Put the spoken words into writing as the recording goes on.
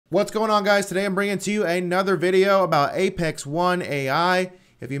What's going on, guys? Today I'm bringing to you another video about Apex One AI.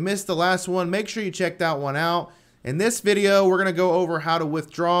 If you missed the last one, make sure you check that one out. In this video, we're going to go over how to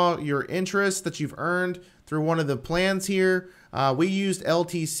withdraw your interest that you've earned through one of the plans here. We used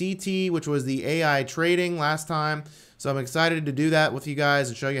LTCT, which was the AI trading last time. So I'm excited to do that with you guys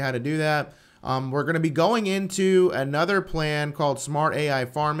and show you how to do that. We're going to be going into another plan called Smart AI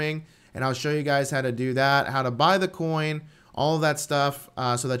Farming, and I'll show you guys how to do that, how to buy the coin, all of that stuff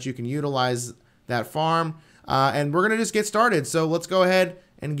so that you can utilize that farm. And we're going to just get started. So let's go ahead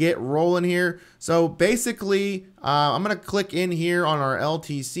and get rolling here. So basically, I'm going to click in here on our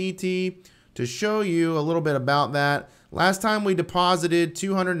LTCT to show you a little bit about that. Last time we deposited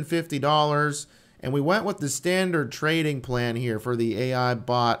 $250 and we went with the standard trading plan here for the AI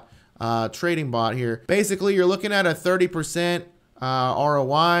bot, trading bot here. Basically, you're looking at a 30%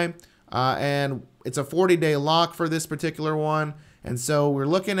 ROI and it's a 40-day lock for this particular one. And so we're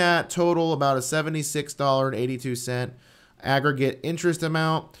looking at total about a $76.82 aggregate interest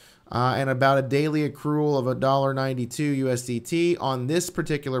amount and about a daily accrual of $1.92 USDT on this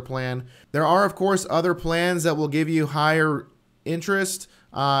particular plan. There are, of course, other plans that will give you higher interest,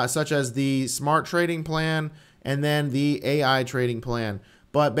 such as the smart trading plan and then the AI trading plan.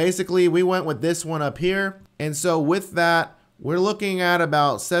 But basically, we went with this one up here. And so with that, we're looking at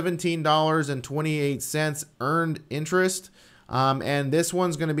about $17.28 earned interest. And this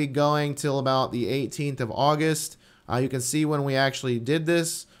one's going to be going till about the 18th of August. You can see when we actually did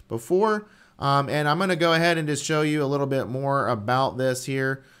this before. And I'm going to go ahead and just show you a little bit more about this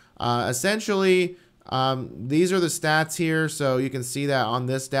here. Essentially, these are the stats here. So you can see that on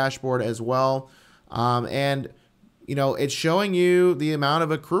this dashboard as well. And, you know, it's showing you the amount of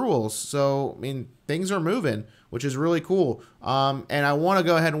accruals. So, I mean, things are moving, which is really cool. And I want to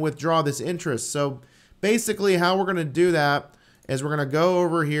go ahead and withdraw this interest. So basically how we're going to do that is we're going to go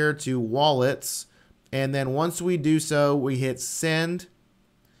over here to wallets. And then once we do so, we hit send.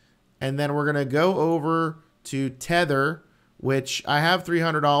 And then we're going to go over to Tether, which I have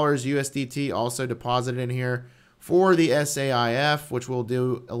 $300 USDT also deposited in here for the SAIF, which we'll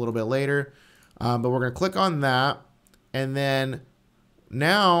do a little bit later. But we're going to click on that. And then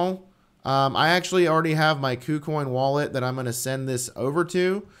now I actually already have my KuCoin wallet that I'm going to send this over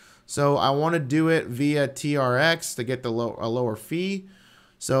to. So I want to do it via TRX to get a lower fee.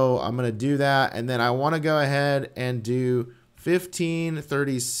 So I'm going to do that. And then I want to go ahead and do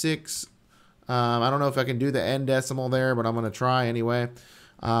 1536. I don't know if I can do the end decimal there, but I'm going to try anyway.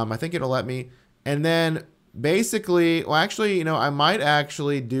 I think it'll let me. And then basically, well, actually, you know, I might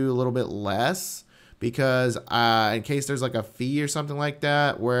actually do a little bit less because in case there's like a fee or something like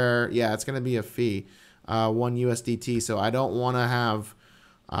that where, yeah, it's going to be a fee, 1 USDT. So I don't want to have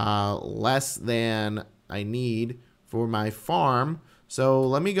less than I need for my farm. So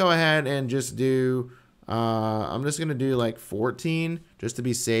let me go ahead and just do, I'm just going to do like 14 just to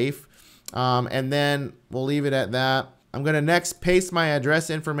be safe. And then we'll leave it at that. I'm going to next paste my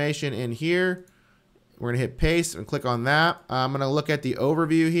address information in here. We're going to hit paste and click on that. I'm going to look at the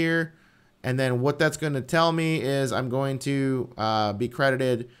overview here. And then what that's going to tell me is I'm going to be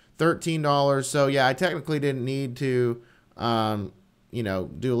credited $13. So yeah, I technically didn't need to, you know,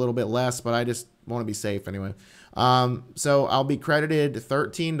 do a little bit less, but I just want to be safe anyway. So I'll be credited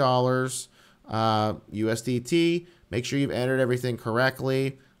 $13 USDT. Make sure you've entered everything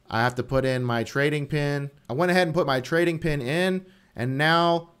correctly. I have to put in my trading pin. I went ahead and put my trading pin in, and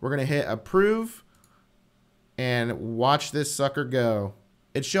now we're going to hit approve and watch this sucker go.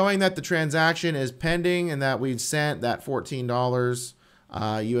 It's showing that the transaction is pending and that we've sent that $14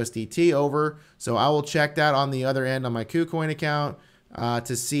 USDT over. So I will check that on the other end on my KuCoin account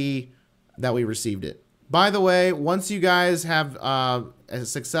to see that we received it. By the way, once you guys have a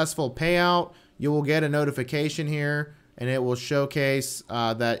successful payout, you will get a notification here and it will showcase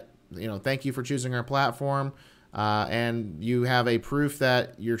that, you know, thank you for choosing our platform. And you have a proof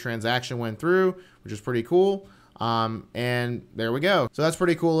that your transaction went through, which is pretty cool. And there we go. So that's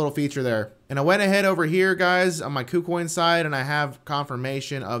pretty cool little feature there. And I went ahead over here, guys, on my KuCoin side, and I have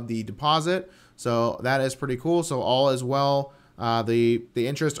confirmation of the deposit. So that is pretty cool. So all is well. The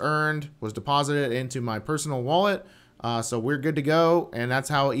interest earned was deposited into my personal wallet. So we're good to go. And that's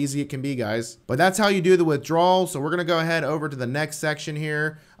how easy it can be, guys. But that's how you do the withdrawal. So we're going to go ahead over to the next section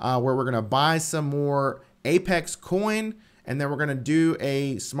here, where we're going to buy some more Apex coin. And then we're going to do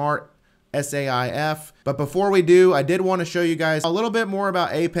a smart SAIF. But before we do, I did want to show you guys a little bit more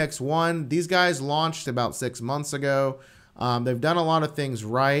about Apex One. These guys launched about 6 months ago. They've done a lot of things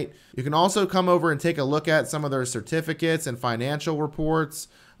right. You can also come over and take a look at some of their certificates and financial reports.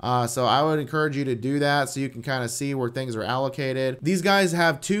 So I would encourage you to do that so you can kind of see where things are allocated. These guys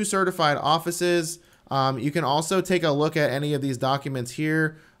have 2 certified offices. You can also take a look at any of these documents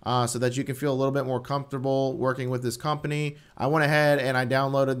here so that you can feel a little bit more comfortable working with this company. I went ahead and I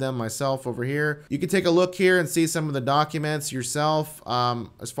downloaded them myself over here. You can take a look here and see some of the documents yourself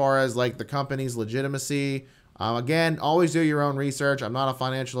as far as like the company's legitimacy. Again, always do your own research. I'm not a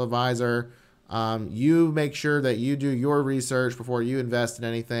financial advisor. You make sure that you do your research before you invest in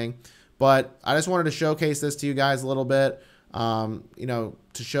anything. But I just wanted to showcase this to you guys a little bit, you know,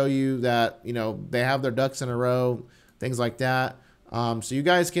 to show you that, you know, they have their ducks in a row, things like that. So you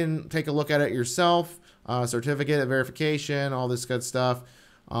guys can take a look at it yourself, certificate of verification, all this good stuff.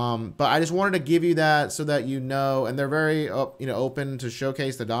 But I just wanted to give you that so that you know, and they're very, you know, open to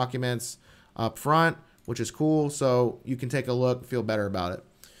showcase the documents up front, which is cool. So you can take a look, feel better about it.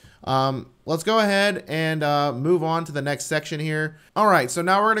 Let's go ahead and move on to the next section here. All right, so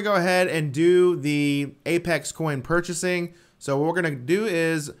now we're gonna go ahead and do the Apex coin purchasing. So what we're gonna do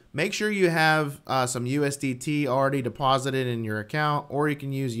is make sure you have some USDT already deposited in your account, or you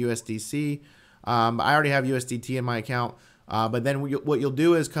can use USDC. I already have USDT in my account, but then what you'll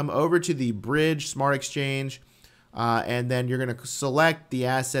do is come over to the Bridge Smart Exchange, and then you're gonna select the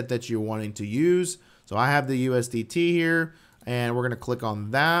asset that you're wanting to use. So I have the USDT here, and we're gonna click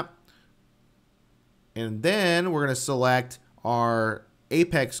on that. And then we're gonna select our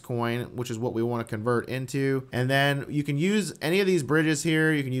Apex coin, which is what we want to convert into. And then you can use any of these bridges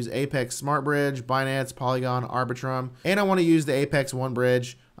here. You can use Apex Smart Bridge, Binance, Polygon, Arbitrum. And I want to use the Apex One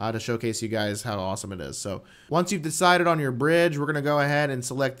bridge to showcase you guys how awesome it is. So once you've decided on your bridge, we're going to go ahead and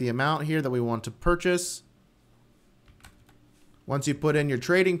select the amount here that we want to purchase. Once you put in your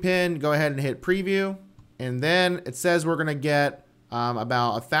trading pin, go ahead and hit preview. And then it says we're going to get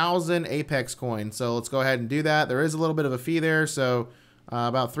about 1,000 Apex coins. So let's go ahead and do that. There is a little bit of a fee there. So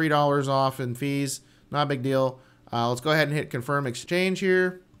about $3 off in fees, not a big deal. Let's go ahead and hit confirm exchange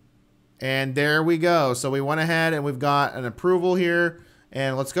here. And there we go. So we went ahead and we've got an approval here.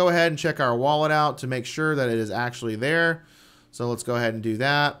 And let's go ahead and check our wallet out to make sure that it is actually there. So let's go ahead and do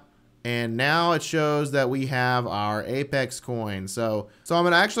that. And now it shows that we have our Apex coin. So I'm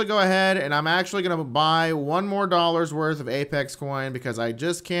gonna actually go ahead and I'm actually gonna buy $1 more worth of Apex coin because I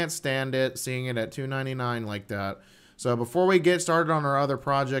just can't stand it seeing it at $2.99 like that. So before we get started on our other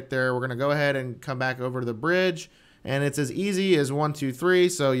project there, we're going to go ahead and come back over to the bridge. And it's as easy as 1, 2, 3.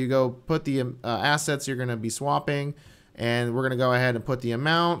 So you go put the assets you're going to be swapping. And we're going to go ahead and put the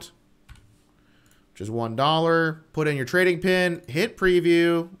amount, which is $1. Put in your trading pin, hit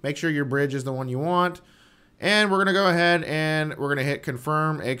preview, make sure your bridge is the one you want. And we're going to go ahead and we're going to hit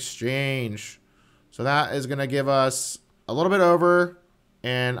confirm exchange. So that is going to give us a little bit over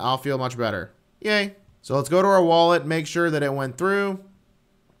and I'll feel much better. Yay. So let's go to our wallet, make sure that it went through.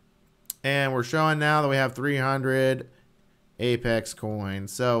 And we're showing now that we have 300 Apex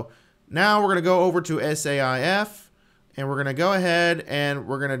coins. So now we're going to go over to SAIF and we're going to go ahead and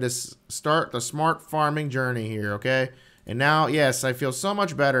we're going to just start the smart farming journey here, okay? And now, yes, I feel so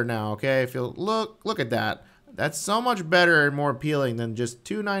much better now, okay? I feel, look at that. That's so much better and more appealing than just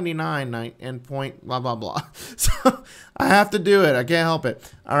 $2.99 and point blah, blah, blah. So I have to do it. I can't help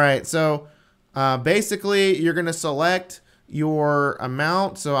it. All right, so basically, you're going to select your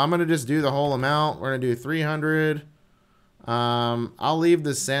amount. So I'm going to just do the whole amount. We're going to do 300. I'll leave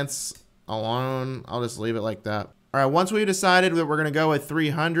the cents alone. I'll just leave it like that. All right. Once we've decided that we're going to go with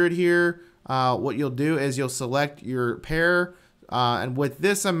 300 here, what you'll do is you'll select your pair. And with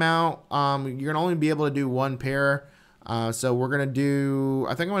this amount, you're going to only be able to do 1 pair. So we're going to do,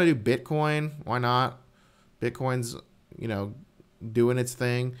 I think I'm going to do Bitcoin. Why not? Bitcoin's, you know, doing its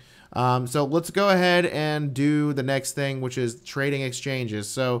thing. So let's go ahead and do the next thing, which is trading exchanges.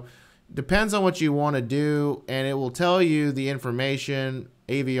 So depends on what you want to do, and it will tell you the information,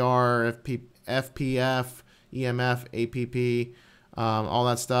 AVR, FPF, EMF, APP, all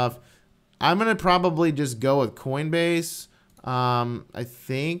that stuff. I'm going to probably just go with Coinbase, I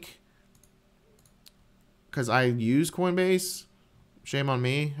think, because I use Coinbase. Shame on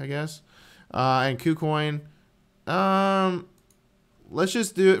me, I guess. And KuCoin. Let's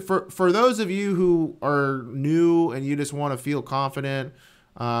just do it for those of you who are new and you just want to feel confident.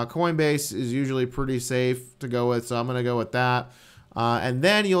 Coinbase is usually pretty safe to go with, so I'm going to go with that. And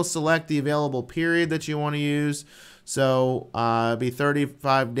then you'll select the available period that you want to use. So it'd be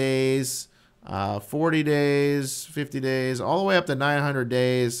 35 days, 40 days, 50 days, all the way up to 900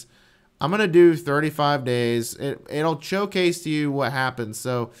 days. I'm going to do 35 days. It'll showcase to you what happens.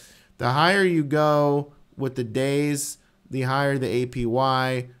 So the higher you go with the days, the higher the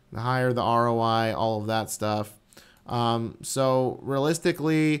APY, the higher the ROI, all of that stuff. So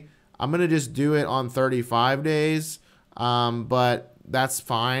realistically, I'm going to just do it on 35 days. But that's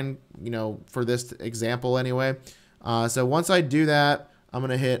fine, you know, for this example anyway. So once I do that, I'm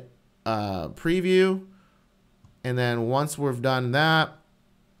going to hit preview. And then once we've done that,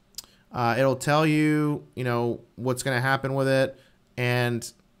 it'll tell you, you know, what's going to happen with it. And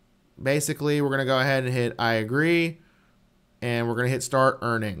basically, we're going to go ahead and hit I agree. And we're going to hit start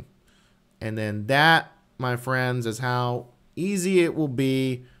earning. And then that, my friends, is how easy it will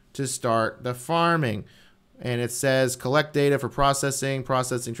be to start the farming. And it says collect data for processing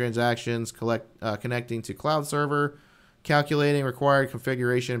transactions, connecting to cloud server, calculating required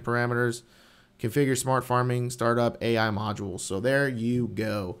configuration parameters, configure smart farming, startup AI modules. So there you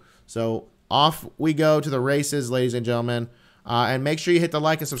go. So off we go to the races, ladies and gentlemen. And make sure you hit the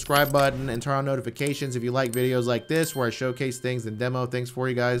like and subscribe button and turn on notifications if you like videos like this, where I showcase things and demo things for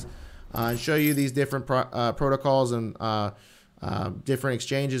you guys, and show you these different protocols and different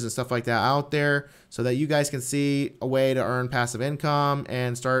exchanges and stuff like that out there, so that you guys can see a way to earn passive income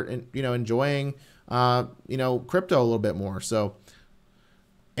and start, you know, enjoying, you know, crypto a little bit more. So,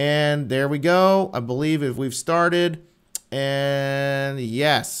 and there we go. I believe if we've started, and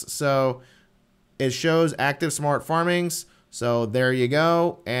yes, so it shows active smart farmings. So there you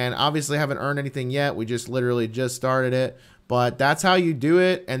go. And obviously I haven't earned anything yet. We just literally just started it, but that's how you do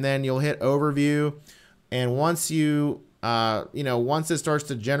it. And then you'll hit overview. And once you, you know, once it starts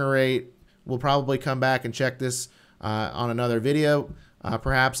to generate, we'll probably come back and check this on another video,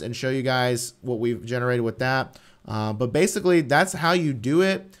 perhaps, and show you guys what we've generated with that. But basically that's how you do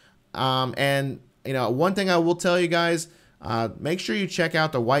it. And, you know, one thing I will tell you guys, make sure you check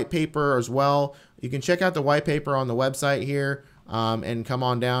out the white paper as well. You can check out the white paper on the website here, and come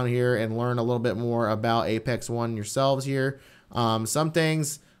on down here and learn a little bit more about Apex One yourselves here. Some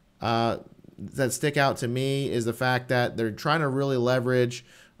things that stick out to me is the fact that they're trying to really leverage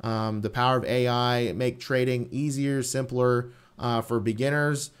the power of AI, make trading easier, simpler for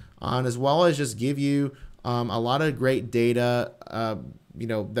beginners, as well as just give you a lot of great data, you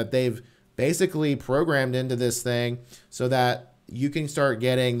know, that they've basically programmed into this thing so that you can start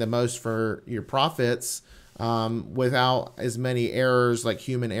getting the most for your profits without as many errors, like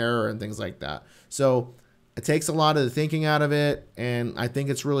human error and things like that. So it takes a lot of the thinking out of it, and I think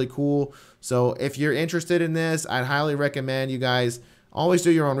it's really cool. So if you're interested in this, I'd highly recommend you guys always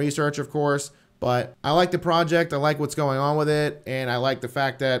do your own research, of course. But I like the project, I like what's going on with it, and I like the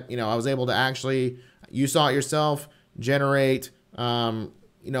fact that, you know, I was able to actually, you saw it yourself, generate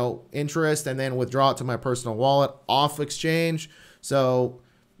you know, interest and then withdraw it to my personal wallet off exchange. So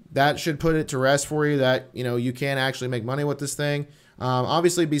that should put it to rest for you that, you know, you can actually make money with this thing.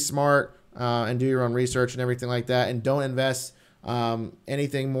 Obviously be smart and do your own research and everything like that, and don't invest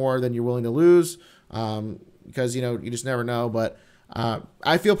anything more than you're willing to lose, because, you know, you just never know. But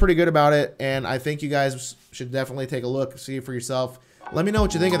I feel pretty good about it, and I think you guys should definitely take a look, see it for yourself. Let me know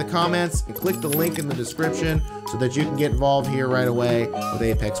what you think in the comments, and click the link in the description so that you can get involved here right away with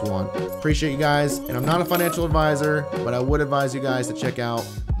Apex One. Appreciate you guys, and I'm not a financial advisor, but I would advise you guys to check out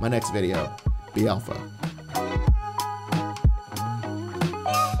my next video. Be alpha.